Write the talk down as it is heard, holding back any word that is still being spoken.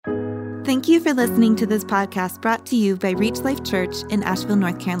Thank you for listening to this podcast brought to you by Reach Life Church in Asheville,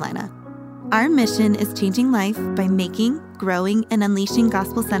 North Carolina. Our mission is changing life by making, growing, and unleashing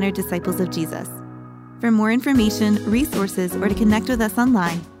gospel-centered disciples of Jesus. For more information, resources, or to connect with us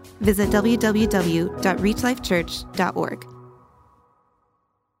online, visit www.reachlifechurch.org.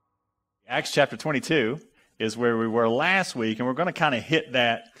 Acts chapter 22 is where we were last week, and we're going to kind of hit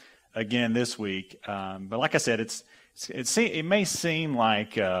that again this week. But like I said, it may seem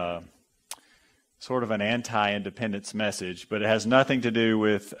like sort of an anti-independence message, but it has nothing to do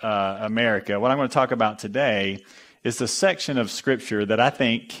with America. What I'm going to talk about today is the section of Scripture that I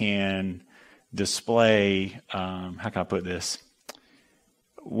think can display, how can I put this?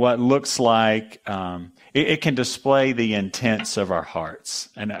 What looks like, it can display the intents of our hearts.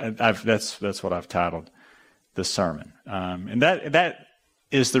 And that's what I've titled the sermon. And that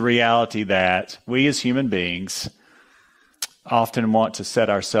is the reality that we as human beings often want to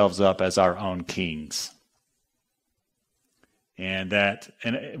set ourselves up as our own kings. And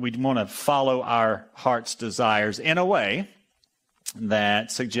we want to follow our heart's desires in a way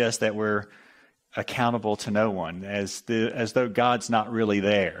that suggests that we're accountable to no one, as though God's not really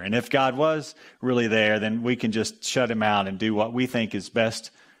there. And if God was really there, then we can just shut him out and do what we think is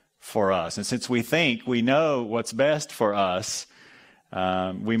best for us. And since we think we know what's best for us,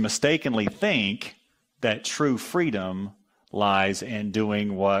 we mistakenly think that true freedom lies in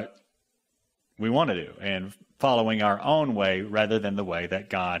doing what we want to do and following our own way rather than the way that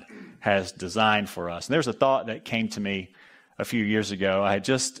God has designed for us. And there's a thought that came to me a few years ago. I had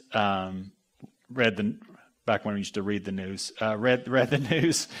just back when we used to read the news, read the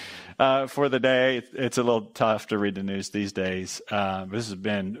news for the day. It's a little tough to read the news these days. This has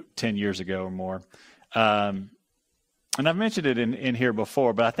been 10 years ago or more. And I've mentioned it in here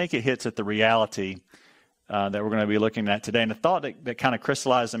before, but I think it hits at the reality that we're going to be looking at today. And the thought that kind of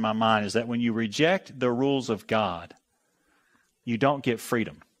crystallized in my mind is that when you reject the rules of God, you don't get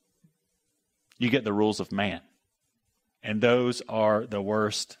freedom. You get the rules of man. And those are the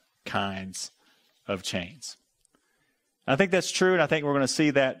worst kinds of chains. I think that's true, and I think we're going to see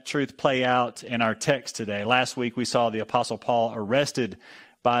that truth play out in our text today. Last week we saw the Apostle Paul arrested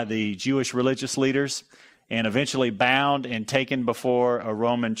by the Jewish religious leaders and eventually bound and taken before a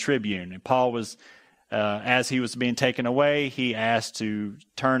Roman tribune. And Paul was as he was being taken away, he asked to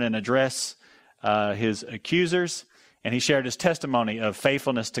turn and address his accusers, and he shared his testimony of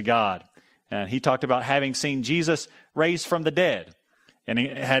faithfulness to God. And he talked about having seen Jesus raised from the dead. And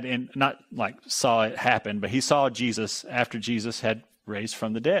he not like saw it happen, but he saw Jesus after Jesus had raised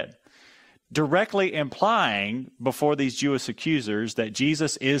from the dead, directly implying before these Jewish accusers that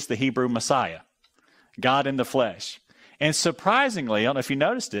Jesus is the Hebrew Messiah, God in the flesh. And surprisingly, I don't know if you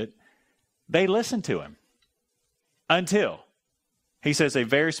noticed it, they listened to him until he says a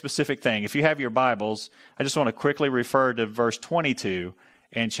very specific thing. If you have your Bibles, I just want to quickly refer to verse 22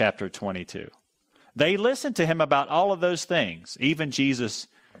 in chapter 22. They listened to him about all of those things, even Jesus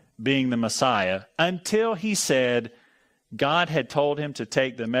being the Messiah, until he said God had told him to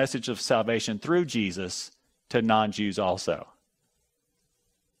take the message of salvation through Jesus to non-Jews also.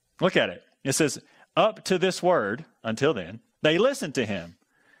 Look at it. It says, up to this word, until then, they listened to him.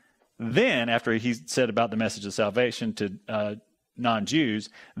 Then, after he said about the message of salvation to non-Jews,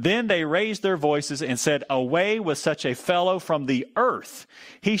 then they raised their voices and said, away with such a fellow from the earth.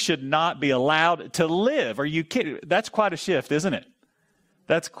 He should not be allowed to live. Are you kidding? That's quite a shift, isn't it?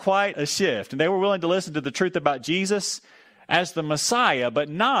 That's quite a shift. And they were willing to listen to the truth about Jesus as the Messiah, but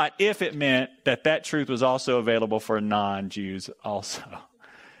not if it meant that truth was also available for non-Jews also.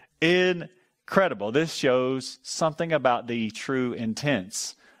 Incredible. This shows something about the true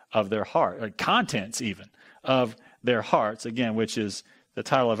intents of their heart, or contents even, of their hearts, again, which is the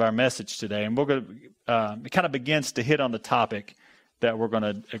title of our message today. And we're going to, it kind of begins to hit on the topic that we're going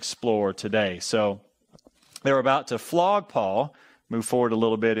to explore today. So they were about to flog Paul, move forward a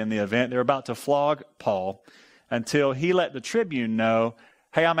little bit in the event. They're about to flog Paul until he let the tribune know,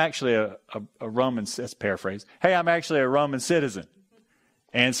 hey, I'm actually a Roman, let's paraphrase, hey, I'm actually a Roman citizen.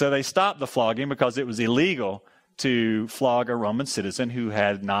 And so they stopped the flogging because it was illegal to flog a Roman citizen who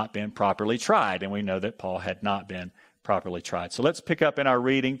had not been properly tried. And we know that Paul had not been properly tried. So let's pick up in our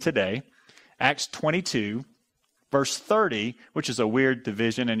reading today, Acts 22, verse 30, which is a weird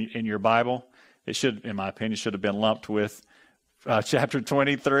division in your Bible. It should, in my opinion, should have been lumped with chapter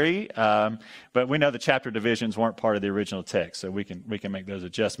 23. But we know the chapter divisions weren't part of the original text, so we can make those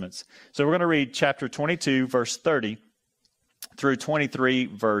adjustments. So we're going to read chapter 22, verse 30 through 23,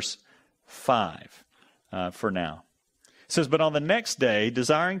 verse 5. For now. It says, but on the next day,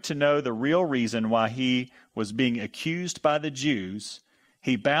 desiring to know the real reason why he was being accused by the Jews,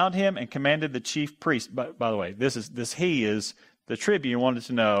 He bound him and commanded the chief priest. By the way, he is the tribune wanted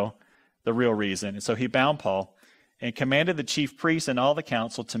to know the real reason. And so he bound Paul and commanded the chief priests and all the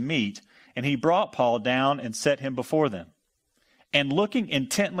council to meet. And he brought Paul down and set him before them. And looking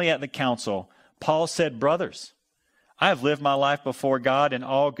intently at the council, Paul said, "Brothers, I have lived my life before God in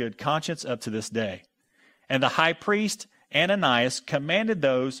all good conscience up to this day." And the high priest Ananias commanded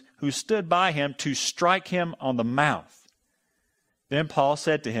those who stood by him to strike him on the mouth. Then Paul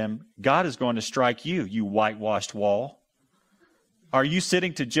said to him, "God is going to strike you, you whitewashed wall. Are you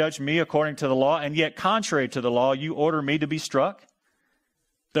sitting to judge me according to the law, and yet contrary to the law you order me to be struck?"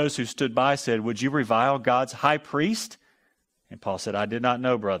 Those who stood by said, "Would you revile God's high priest?" And Paul said, "I did not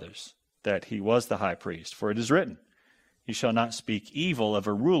know, brothers, that he was the high priest, for it is written, 'You shall not speak evil of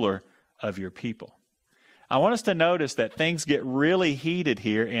a ruler of your people.'" I want us to notice that things get really heated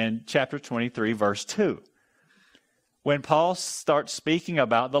here in chapter 23, verse 2, when Paul starts speaking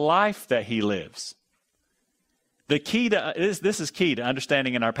about the life that he lives. The key to this is key to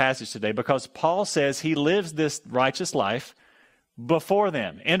understanding in our passage today, because Paul says he lives this righteous life before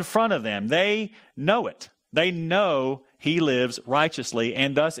them, in front of them. They know it. They know he lives righteously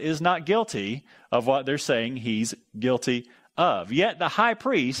and thus is not guilty of what they're saying he's guilty of. Yet the high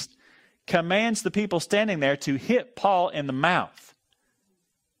priest commands the people standing there to hit Paul in the mouth.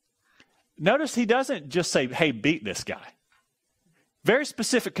 Notice he doesn't just say, "Hey, beat this guy." Very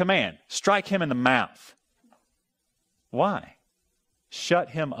specific command, strike him in the mouth. Why? Shut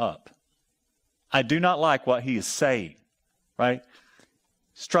him up. I do not like what he is saying, right?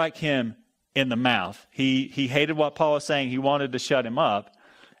 Strike him in the mouth. He hated what Paul was saying. He wanted to shut him up.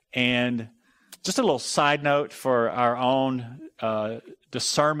 And just a little side note for our own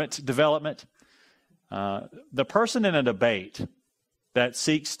discernment development. The person in a debate that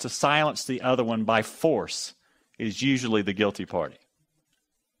seeks to silence the other one by force is usually the guilty party.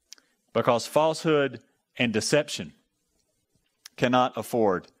 Because falsehood and deception cannot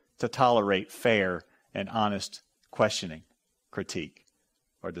afford to tolerate fair and honest questioning, critique,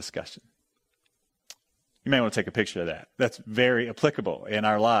 or discussion. You may want to take a picture of that. That's very applicable in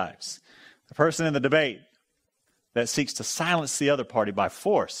our lives. The person in the debate that seeks to silence the other party by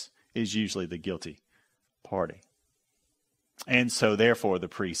force is usually the guilty party. And so therefore the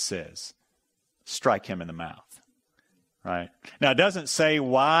priest says, strike him in the mouth. Right? Now it doesn't say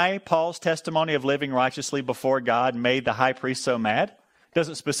why Paul's testimony of living righteously before God made the high priest so mad. It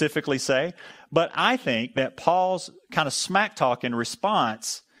doesn't specifically say. But I think that Paul's kind of smack talk in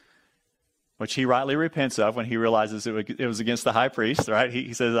response, which he rightly repents of when he realizes it was against the high priest, right?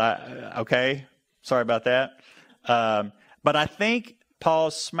 He says, okay, sorry about that. But I think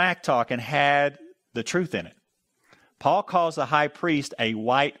Paul's smack talking had the truth in it. Paul calls the high priest a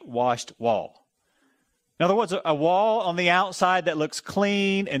whitewashed wall. In other words, a wall on the outside that looks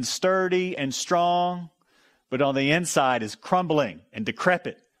clean and sturdy and strong, but on the inside is crumbling and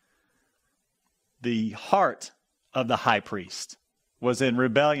decrepit. The heart of the high priest was in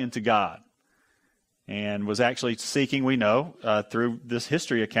rebellion to God and was actually seeking, we know, through this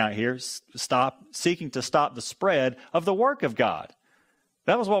history account here, seeking to stop the spread of the work of God.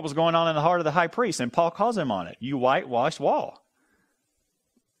 That was what was going on in the heart of the high priest, and Paul calls him on it. You whitewashed wall.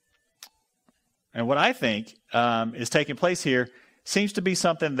 And what I think is taking place here seems to be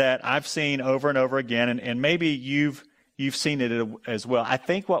something that I've seen over and over again, and maybe you've seen it as well. I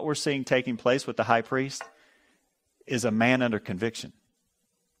think what we're seeing taking place with the high priest is a man under conviction.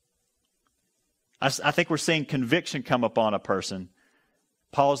 I think we're seeing conviction come upon a person.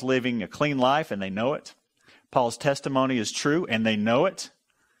 Paul's living a clean life, and they know it. Paul's testimony is true, and they know it.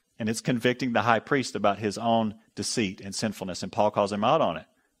 And it's convicting the high priest about his own deceit and sinfulness, and Paul calls him out on it.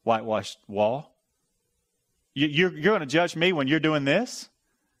 Whitewashed wall. You're going to judge me when you're doing this?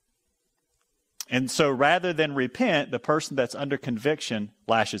 And so rather than repent, the person that's under conviction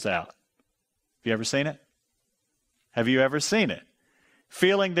lashes out. Have you ever seen it? Have you ever seen it?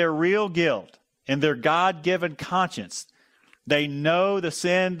 Feeling their real guilt in their God-given conscience. They know the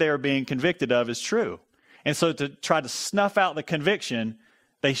sin they're being convicted of is true. And so to try to snuff out the conviction,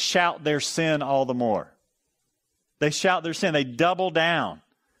 they shout their sin all the more. They shout their sin. They double down,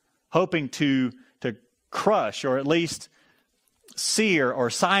 hoping to crush or at least sear or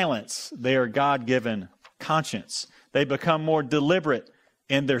silence their God-given conscience. They become more deliberate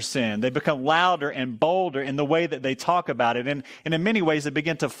in their sin. They become louder and bolder in the way that they talk about it. And in many ways, they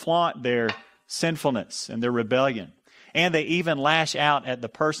begin to flaunt their sinfulness and their rebellion. And they even lash out at the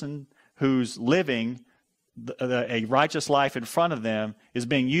person who's living a righteous life in front of them is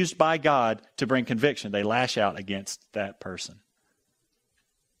being used by God to bring conviction. They lash out against that person.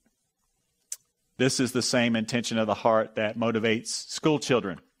 This is the same intention of the heart that motivates school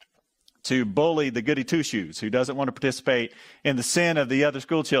children to bully the goody two-shoes who doesn't want to participate in the sin of the other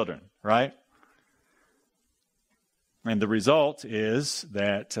school children, right? And the result is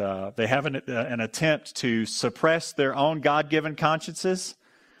that they have an attempt to suppress their own God-given consciences.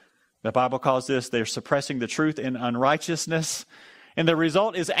 The Bible calls this, they're suppressing the truth in unrighteousness. And the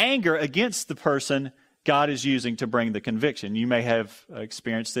result is anger against the person God is using to bring the conviction. You may have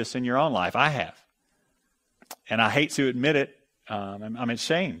experienced this in your own life. I have. And I hate to admit it. I'm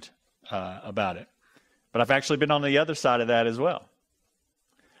ashamed about it. But I've actually been on the other side of that as well.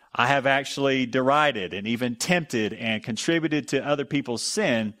 I have actually derided and even tempted and contributed to other people's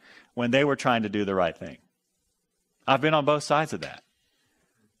sin when they were trying to do the right thing. I've been on both sides of that.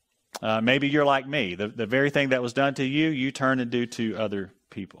 Maybe you're like me. The very thing that was done to you, you turn and do to other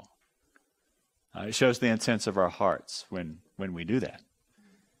people. It shows the intents of our hearts when we do that.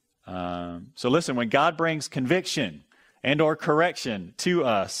 So listen, when God brings conviction and or correction to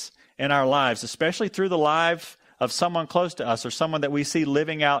us in our lives, especially through the life of someone close to us or someone that we see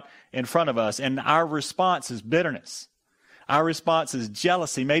living out in front of us, and our response is bitterness, our response is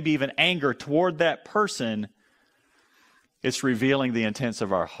jealousy, maybe even anger toward that person, it's revealing the intents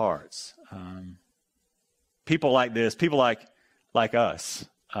of our hearts. People like this, people like us,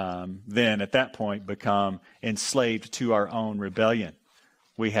 then at that point become enslaved to our own rebellion.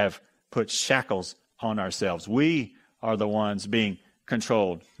 We have put shackles on ourselves. We are the ones being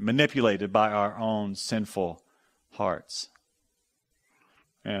controlled, manipulated by our own sinful hearts.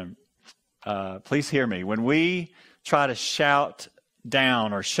 And please hear me. When we try to shout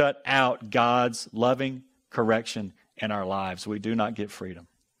down or shut out God's loving correction in our lives, we do not get freedom.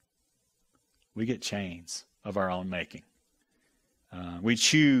 We get chains of our own making. We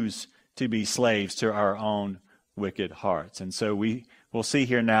choose to be slaves to our own wicked hearts. And so we will see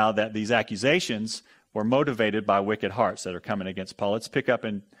here now that these accusations were motivated by wicked hearts that are coming against Paul. Let's pick up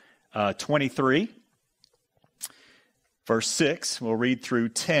in 23, verse 6. We'll read through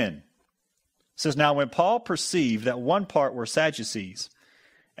 10. It says, "Now when Paul perceived that one part were Sadducees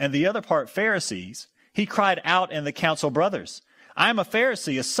and the other part Pharisees, he cried out in the council, 'Brothers, I am a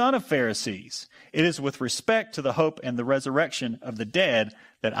Pharisee, a son of Pharisees. It is with respect to the hope and the resurrection of the dead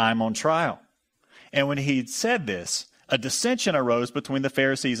that I am on trial.' And when he had said this, a dissension arose between the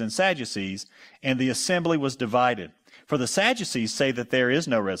Pharisees and Sadducees, and the assembly was divided. For the Sadducees say that there is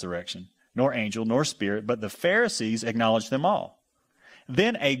no resurrection, nor angel, nor spirit, but the Pharisees acknowledge them all.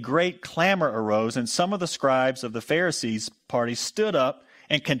 Then a great clamor arose, and some of the scribes of the Pharisees' party stood up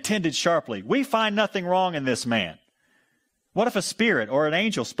and contended sharply. 'We find nothing wrong in this man. What if a spirit or an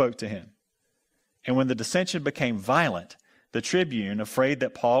angel spoke to him?' And when the dissension became violent, the tribune, afraid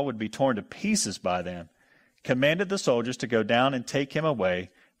that Paul would be torn to pieces by them, commanded the soldiers to go down and take him away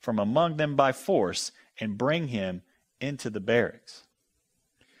from among them by force and bring him into the barracks."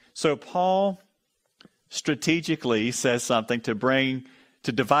 So Paul strategically says something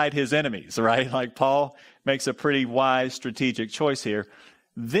to divide his enemies, right? Like Paul makes a pretty wise strategic choice here.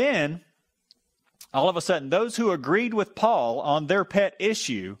 Then, all of a sudden, those who agreed with Paul on their pet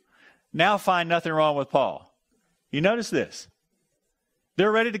issue now find nothing wrong with Paul. You notice this?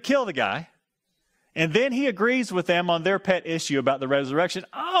 They're ready to kill the guy. And then he agrees with them on their pet issue about the resurrection.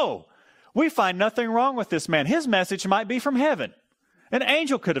 Oh, we find nothing wrong with this man. His message might be from heaven. An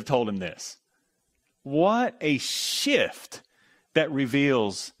angel could have told him this. What a shift that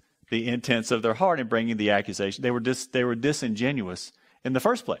reveals the intents of their heart in bringing the accusation. They were disingenuous in the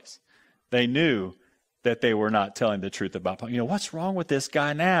first place. They knew that they were not telling the truth about Paul. What's wrong with this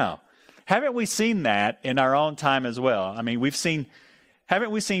guy now? Haven't we seen that in our own time as well? I mean,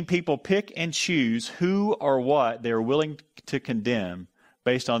 haven't we seen people pick and choose who or what they're willing to condemn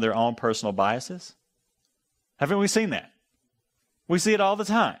based on their own personal biases? Haven't we seen that? We see it all the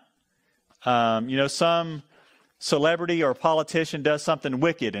time. Some celebrity or politician does something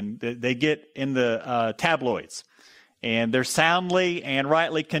wicked and they get in the tabloids. And they're soundly and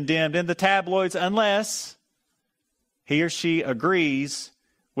rightly condemned in the tabloids unless he or she agrees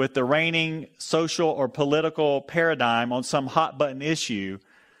with the reigning social or political paradigm on some hot button issue,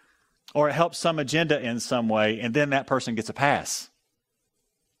 or it helps some agenda in some way, and then that person gets a pass.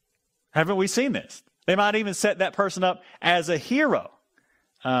 Haven't we seen this? They might even set that person up as a hero.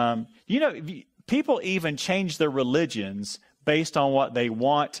 People even change their religions based on what they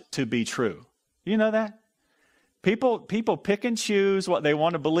want to be true. You know that? People pick and choose what they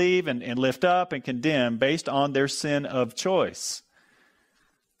want to believe and lift up and condemn based on their sin of choice.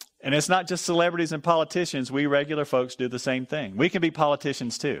 And it's not just celebrities and politicians. We regular folks do the same thing. We can be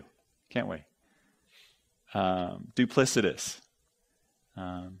politicians too, can't we? Duplicitous.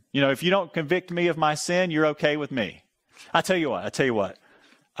 If you don't convict me of my sin, you're okay with me. I tell you what.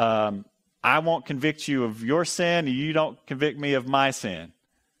 I won't convict you of your sin, and you don't convict me of my sin.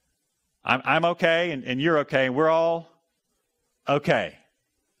 I'm okay, and you're okay, and we're all okay,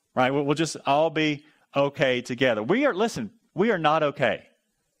 right? We'll just all be okay together. We are not okay.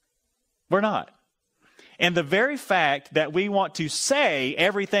 We're not. And the very fact that we want to say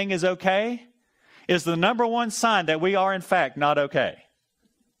everything is okay is the number one sign that we are, in fact, not okay.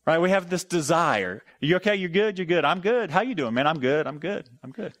 Right? We have this desire. You okay? You're good? You're good. I'm good. How you doing, man? I'm good.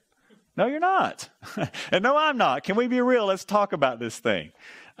 No, you're not. And no, I'm not. Can we be real? Let's talk about this thing.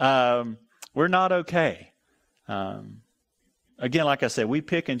 We're not okay. Again, like I said, we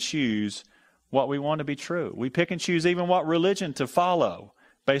pick and choose what we want to be true. We pick and choose even what religion to follow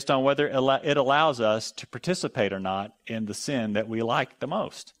based on whether it allows us to participate or not in the sin that we like the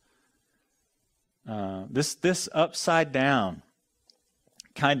most. This upside down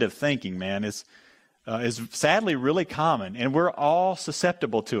kind of thinking, man, is sadly really common, and we're all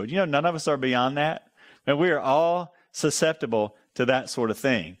susceptible to it. None of us are beyond that, but we are all susceptible to that sort of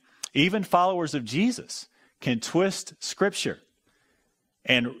thing. Even followers of Jesus can twist Scripture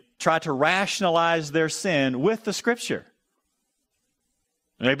and try to rationalize their sin with the Scripture.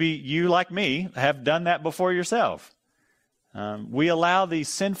 Maybe you, like me, have done that before yourself. We allow these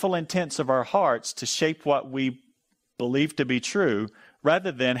sinful intents of our hearts to shape what we believe to be true,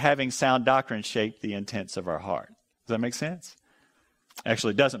 rather than having sound doctrine shape the intents of our heart. Does that make sense?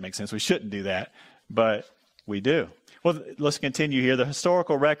 Actually, it doesn't make sense. We shouldn't do that, but we do. Well, let's continue here. The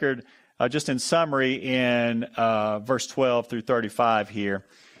historical record, just in summary, in verse 12 through 35 here,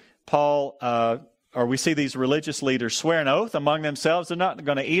 we see these religious leaders swear an oath among themselves they're not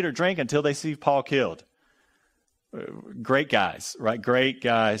going to eat or drink until they see Paul killed. Great guys, right? Great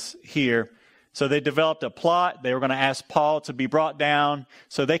guys here. So they developed a plot. They were going to ask Paul to be brought down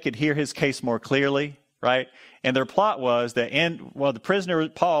so they could hear his case more clearly, right? And their plot was that the prisoner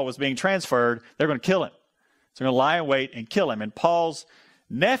Paul was being transferred, they're going to kill him. So they're going to lie in wait and kill him. And Paul's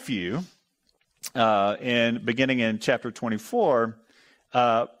nephew, beginning in chapter 24,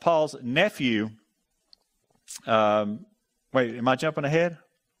 Paul's nephew, wait, am I jumping ahead?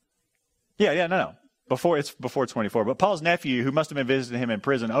 No. Before 24. But Paul's nephew, who must have been visiting him in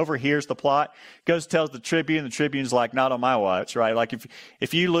prison, overhears the plot, goes tells the tribune. The tribune's like, not on my watch, right? Like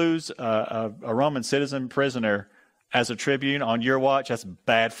if you lose a Roman citizen prisoner as a tribune on your watch, that's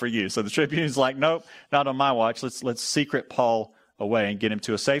bad for you. So the tribune's like, nope, not on my watch. Let's secret Paul away and get him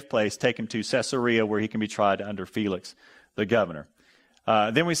to a safe place, take him to Caesarea where he can be tried under Felix, the governor.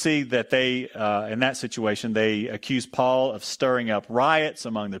 Then we see that in that situation, they accuse Paul of stirring up riots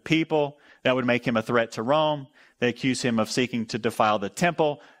among the people. That would make him a threat to Rome. They accuse him of seeking to defile the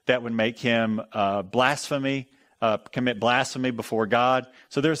temple. That would make him commit blasphemy before God.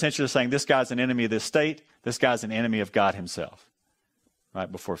 So they're essentially saying this guy's an enemy of this state. This guy's an enemy of God himself,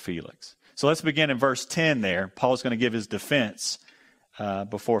 right before Felix. So let's begin in verse 10 there. Paul's going to give his defense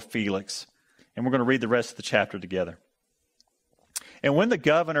before Felix. And we're going to read the rest of the chapter together. And when the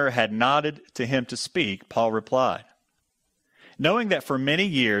governor had nodded to him to speak, Paul replied, knowing that for many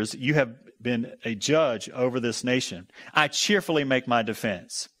years you have been a judge over this nation, I cheerfully make my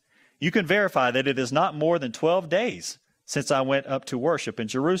defense. You can verify that it is not more than 12 days since I went up to worship in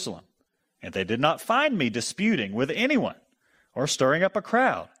Jerusalem, and they did not find me disputing with anyone or stirring up a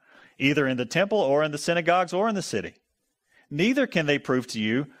crowd, either in the temple or in the synagogues or in the city. Neither can they prove to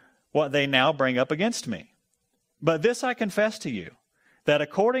you what they now bring up against me. But this I confess to you, that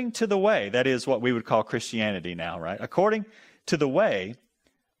according to the way, that is what we would call Christianity now, right? According to the way,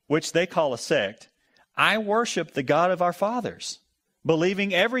 which they call a sect, I worship the God of our fathers,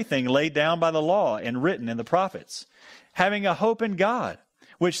 believing everything laid down by the law and written in the prophets, having a hope in God,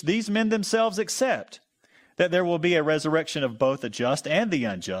 which these men themselves accept, that there will be a resurrection of both the just and the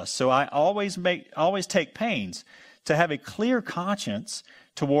unjust. So I always take pains to have a clear conscience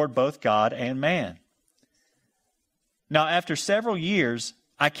toward both God and man. Now, after several years,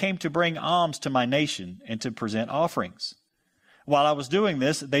 I came to bring alms to my nation and to present offerings. While I was doing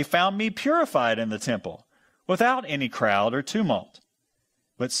this, they found me purified in the temple, without any crowd or tumult.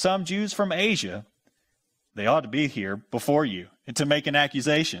 But some Jews from Asia, they ought to be here before you, and to make an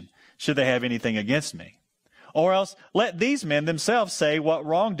accusation, should they have anything against me. Or else let these men themselves say what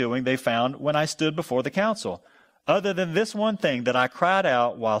wrongdoing they found when I stood before the council. Other than this one thing that I cried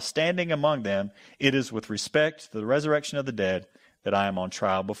out while standing among them, it is with respect to the resurrection of the dead that I am on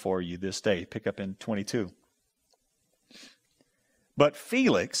trial before you this day. Pick up in 22. But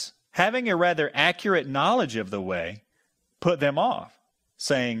Felix, having a rather accurate knowledge of the way, put them off,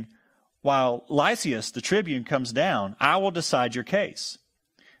 saying, while Lysias the tribune comes down, I will decide your case.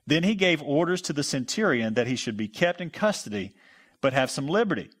 Then he gave orders to the centurion that he should be kept in custody, but have some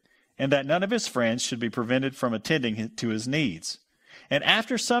liberty, and that none of his friends should be prevented from attending to his needs. And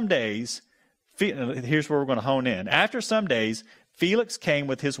after some days, here's where we're going to hone in. After some days, Felix came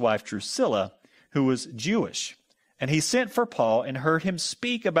with his wife Drusilla, who was Jewish, and he sent for Paul and heard him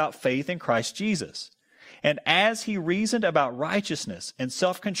speak about faith in Christ Jesus. And as he reasoned about righteousness and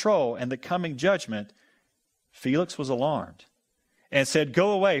self-control and the coming judgment, Felix was alarmed and said,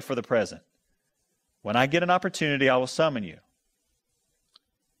 "Go away for the present. When I get an opportunity, I will summon you."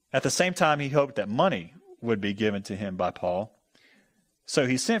 At the same time, he hoped that money would be given to him by Paul. So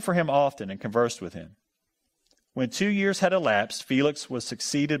he sent for him often and conversed with him. When 2 years had elapsed, Felix was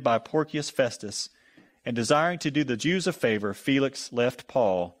succeeded by Porcius Festus, and desiring to do the Jews a favor, Felix left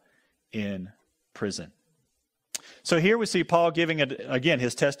Paul in prison. So here we see Paul giving, again,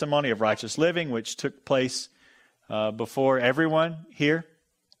 his testimony of righteous living, which took place before everyone here.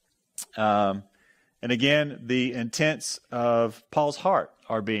 And again, the intents of Paul's heart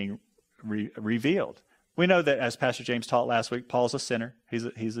are being revealed. We know that, as Pastor James taught last week, Paul's a sinner.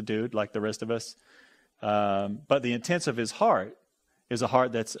 He's a dude like the rest of us. But the intents of his heart is a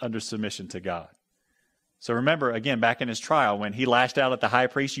heart that's under submission to God. So remember, again, back in his trial, when he lashed out at the high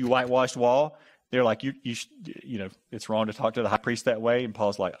priest, "You whitewashed wall," they're like, you know, it's wrong to talk to the high priest that way. And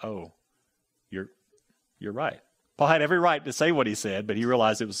Paul's like, "Oh, you're right." Paul had every right to say what he said, but he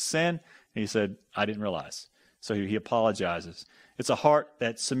realized it was sin, and he said, "I didn't realize." So he apologizes. It's a heart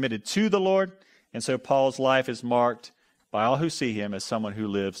that's submitted to the Lord, and so Paul's life is marked by all who see him as someone who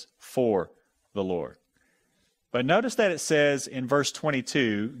lives for the Lord. But notice that it says in verse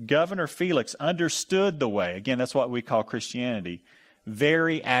 22, Governor Felix understood the way. Again, that's what we call Christianity,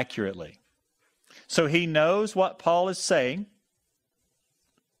 very accurately. So he knows what Paul is saying,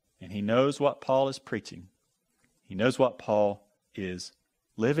 and he knows what Paul is preaching. He knows what Paul is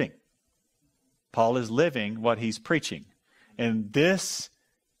living. Paul is living what he's preaching. And this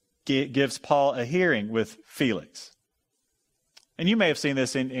gives Paul a hearing with Felix. And you may have seen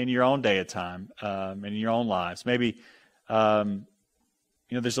this in your own day of time, in your own lives. Maybe,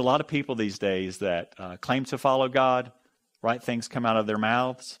 there's a lot of people these days that claim to follow God, right things come out of their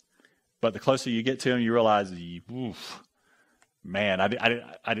mouths, but the closer you get to them, you realize, man, I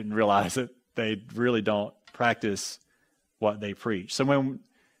didn't realize that they really don't practice what they preach. So when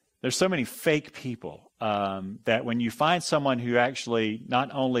there's so many fake people that when you find someone who actually not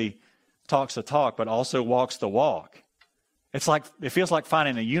only talks the talk, but also walks the walk, it feels like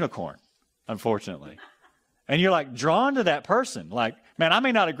finding a unicorn, unfortunately. And you're like drawn to that person. Like, man, I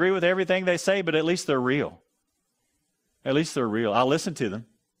may not agree with everything they say, but at least they're real. At least they're real. I'll listen to them.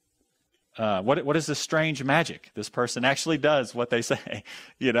 What is this strange magic? This person actually does what they say,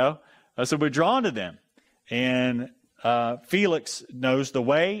 So we're drawn to them. And Felix knows the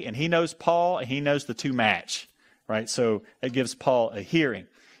way, and he knows Paul, and he knows the two match, right? So it gives Paul a hearing.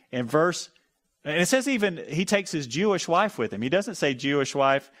 And it says even he takes his Jewish wife with him. He doesn't say, "Jewish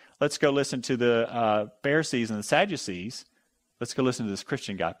wife, let's go listen to the Pharisees and the Sadducees. Let's go listen to this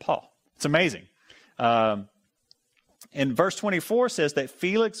Christian guy, Paul." It's amazing. And verse 24 says that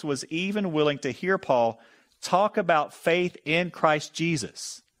Felix was even willing to hear Paul talk about faith in Christ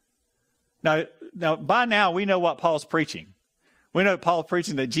Jesus. Now, by now, we know what Paul's preaching. We know Paul's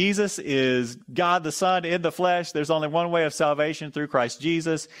preaching that Jesus is God the Son in the flesh. There's only one way of salvation through Christ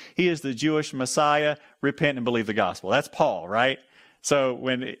Jesus. He is the Jewish Messiah. Repent and believe the gospel. That's Paul, right? So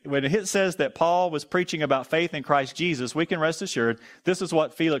when it says that Paul was preaching about faith in Christ Jesus, we can rest assured this is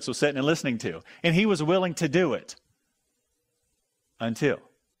what Felix was sitting and listening to. And he was willing to do it until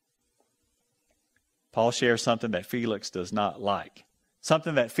Paul shares something that Felix does not like.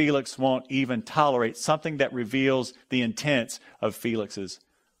 Something that Felix won't even tolerate. Something that reveals the intents of Felix's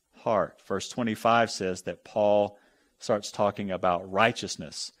heart. Verse 25 says that Paul starts talking about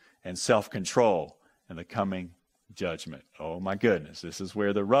righteousness and self-control and the coming judgment. Oh my goodness, this is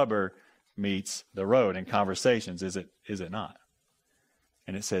where the rubber meets the road in conversations, is it not?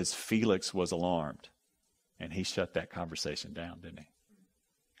 And it says Felix was alarmed, and he shut that conversation down, didn't he?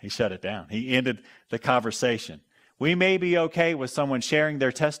 He shut it down. He ended the conversation. We may be okay with someone sharing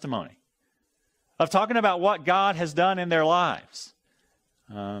their testimony, of talking about what God has done in their lives,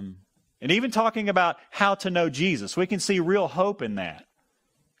 and even talking about how to know Jesus. We can see real hope in that.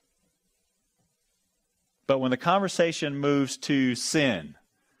 But when the conversation moves to sin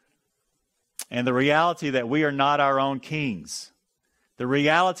and the reality that we are not our own kings, the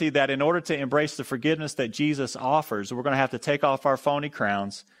reality that in order to embrace the forgiveness that Jesus offers, we're going to have to take off our phony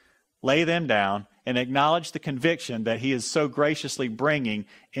crowns, lay them down, and acknowledge the conviction that he is so graciously bringing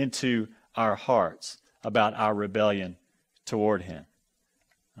into our hearts about our rebellion toward him.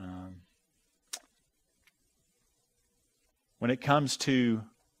 When it comes to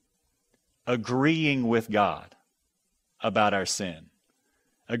agreeing with God about our sin,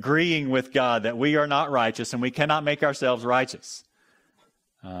 agreeing with God that we are not righteous and we cannot make ourselves righteous,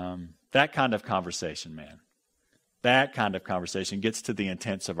 that kind of conversation, man, that kind of conversation gets to the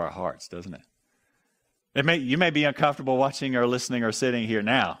intents of our hearts, doesn't it? You may be uncomfortable watching or listening or sitting here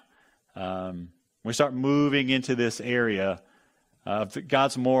now. We start moving into this area of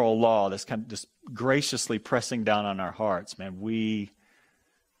God's moral law that's kind of just graciously pressing down on our hearts, man.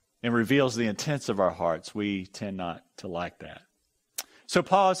 It reveals the intents of our hearts. We tend not to like that. So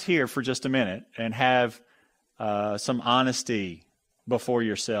pause here for just a minute and have some honesty before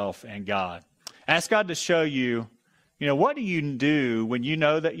yourself and God. Ask God to show you, what do you do when you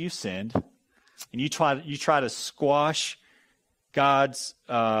know that you sinned and you try to squash God's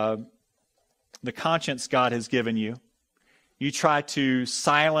the conscience God has given you. You try to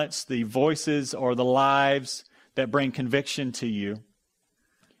silence the voices or the lives that bring conviction to you.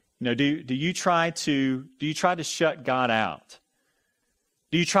 Do you try to shut God out?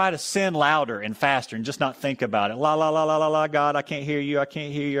 Do you try to sin louder and faster and just not think about it? La la la la la la. God, I can't hear you. I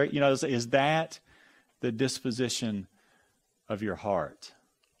can't hear you. Is that the disposition of your heart?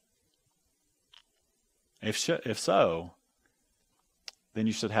 If so, then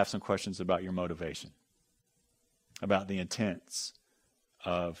you should have some questions about your motivation, about the intents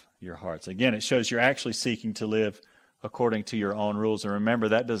of your hearts. Again, it shows you're actually seeking to live according to your own rules. And remember,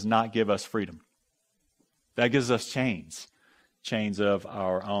 that does not give us freedom. That gives us chains of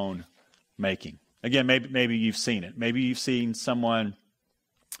our own making. Again, maybe you've seen it. Maybe you've seen someone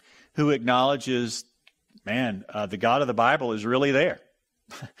who acknowledges, the God of the Bible is really there.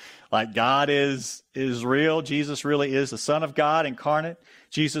 Like God is real. Jesus really is the Son of God incarnate.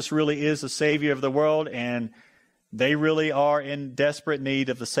 Jesus really is the Savior of the world, and they really are in desperate need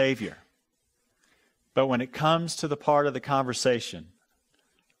of the Savior. But when it comes to the part of the conversation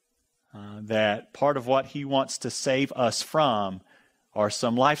that part of what He wants to save us from are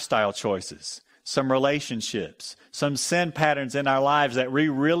some lifestyle choices, some relationships, some sin patterns in our lives that we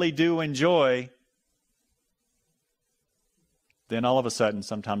really do enjoy, then all of a sudden,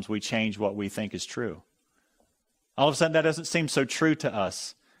 sometimes we change what we think is true. All of a sudden, that doesn't seem so true to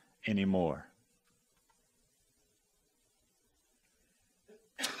us anymore.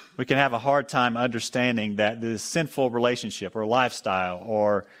 We can have a hard time understanding that this sinful relationship or lifestyle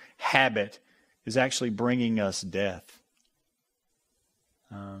or habit is actually bringing us death.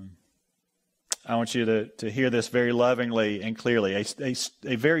 I want you to hear this very lovingly and clearly.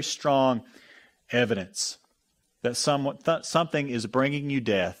 A very strong evidence that something is bringing you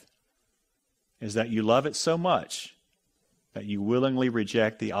death is that you love it so much that you willingly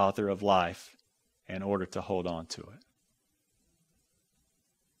reject the author of life in order to hold on to it.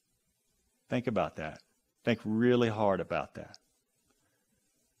 Think about that. Think really hard about that.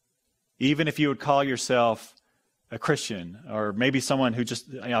 Even if you would call yourself a Christian, or maybe someone who just,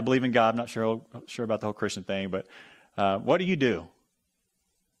 I believe in God, I'm not sure about the whole Christian thing, but what do you do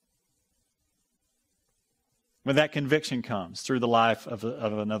when that conviction comes through the life of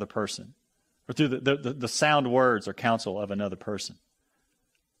another person, or through the sound words or counsel of another person?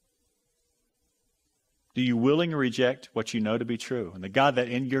 Do you willingly reject what you know to be true, and the God that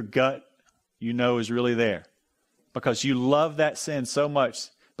in your gut you know is really there, because you love that sin so much,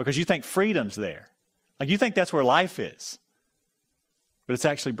 because you think freedom's there? Like you think that's where life is, but it's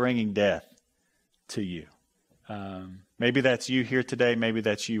actually bringing death to you. Maybe that's you here today. Maybe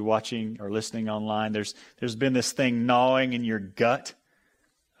that's you watching or listening online. There's been this thing gnawing in your gut.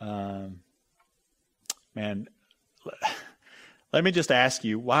 Man, let me just ask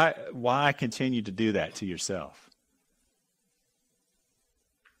you, why continue to do that to yourself?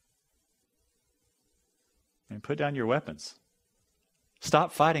 And put down your weapons.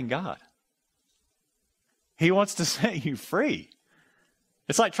 Stop fighting God. He wants to set you free.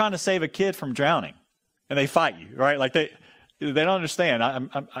 It's like trying to save a kid from drowning, and they fight you, right? Like they don't understand.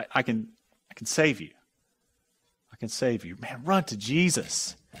 I can save you. I can save you. Man, run to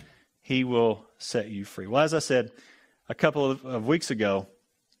Jesus. He will set you free. Well, as I said a couple of weeks ago,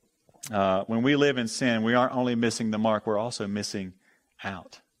 when we live in sin, we aren't only missing the mark, we're also missing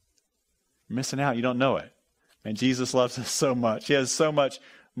out. You're missing out. You don't know it. And Jesus loves us so much. He has so much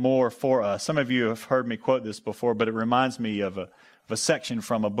more for us. Some of you have heard me quote this before, but it reminds me of a section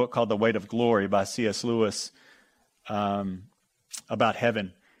from a book called The Weight of Glory by C.S. Lewis about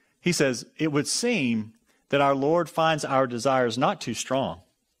heaven. He says, "It would seem that our Lord finds our desires not too strong,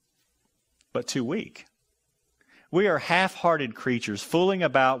 but too weak. We are half-hearted creatures fooling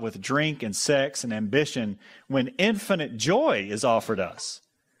about with drink and sex and ambition when infinite joy is offered us.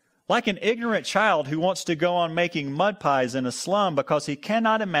 like an ignorant child who wants to go on making mud pies in a slum because he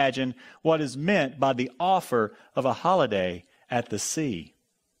cannot imagine what is meant by the offer of a holiday at the sea.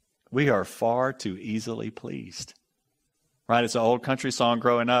 We are far too easily pleased. Right? It's an old country song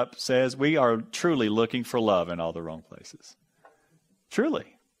growing up says, we are truly looking for love in all the wrong places. Truly.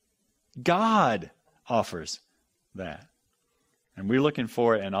 God offers that. And we're looking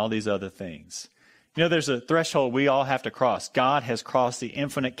for it in all these other things. You know, there's a threshold we all have to cross. God has crossed the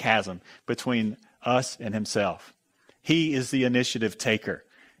infinite chasm between us and himself. He is the initiative taker.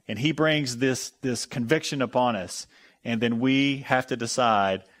 And he brings this conviction upon us. And then we have to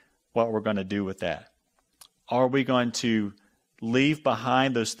decide what we're going to do with that. Are we going to leave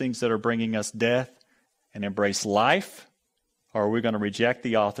behind those things that are bringing us death and embrace life? Or are we going to reject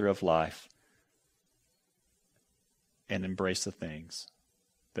the author of life and embrace the things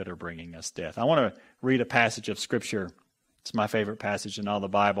that are bringing us death? I want to read a passage of Scripture. It's my favorite passage in all the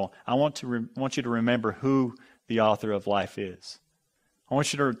Bible. I want you to remember who the author of life is. I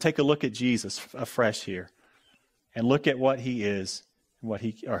want you to take a look at Jesus afresh here and look at what he is,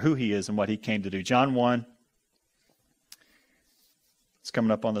 who he is and what he came to do. John 1. It's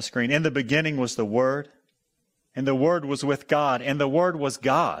coming up on the screen. In the beginning was the Word, and the Word was with God, and the Word was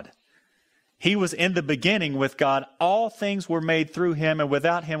God. He was in the beginning with God. All things were made through him, and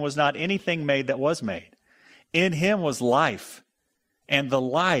without him was not anything made that was made. In him was life, and the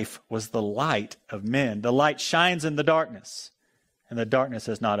life was the light of men. The light shines in the darkness, and the darkness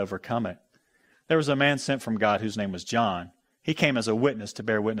has not overcome it. There was a man sent from God whose name was John. He came as a witness to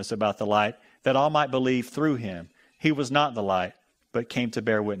bear witness about the light, that all might believe through him. He was not the light, but came to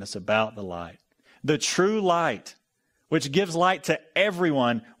bear witness about the light. The true light, which gives light to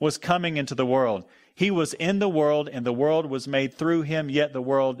everyone, was coming into the world. He was in the world, and the world was made through him, yet the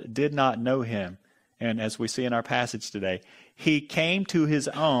world did not know him. And as we see in our passage today, he came to his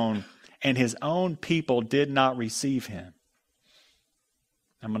own, and his own people did not receive him.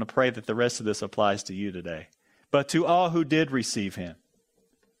 I'm going to pray that the rest of this applies to you today. But to all who did receive him,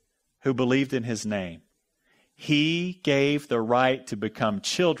 who believed in his name, he gave the right to become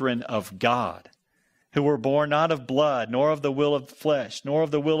children of God, who were born not of blood, nor of the will of flesh, nor of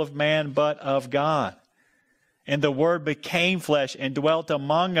the will of man, but of God. And the Word became flesh and dwelt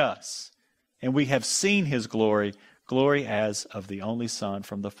among us. And we have seen his glory, glory as of the only Son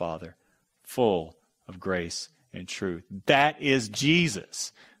from the Father, full of grace and truth. That is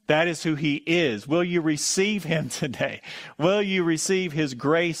Jesus. That is who he is. Will you receive him today? Will you receive his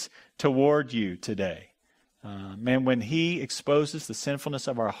grace toward you today? Man, when he exposes the sinfulness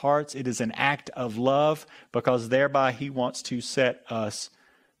of our hearts, it is an act of love, because thereby he wants to set us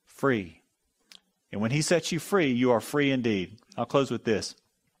free. And when he sets you free, you are free indeed. I'll close with this.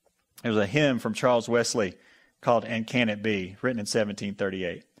 There was a hymn from Charles Wesley called "And Can It Be," written in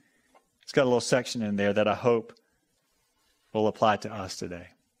 1738. It's got a little section in there that I hope will apply to us today.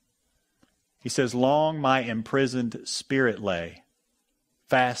 He says, "Long my imprisoned spirit lay,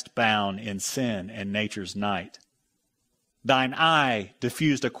 fast bound in sin and nature's night. Thine eye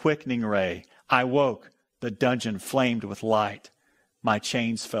diffused a quickening ray. I woke, the dungeon flamed with light. My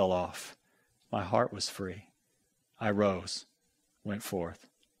chains fell off. My heart was free. I rose, went forth,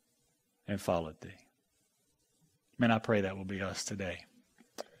 and followed thee." Man, I pray that will be us today.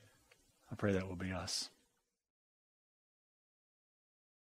 I pray that will be us.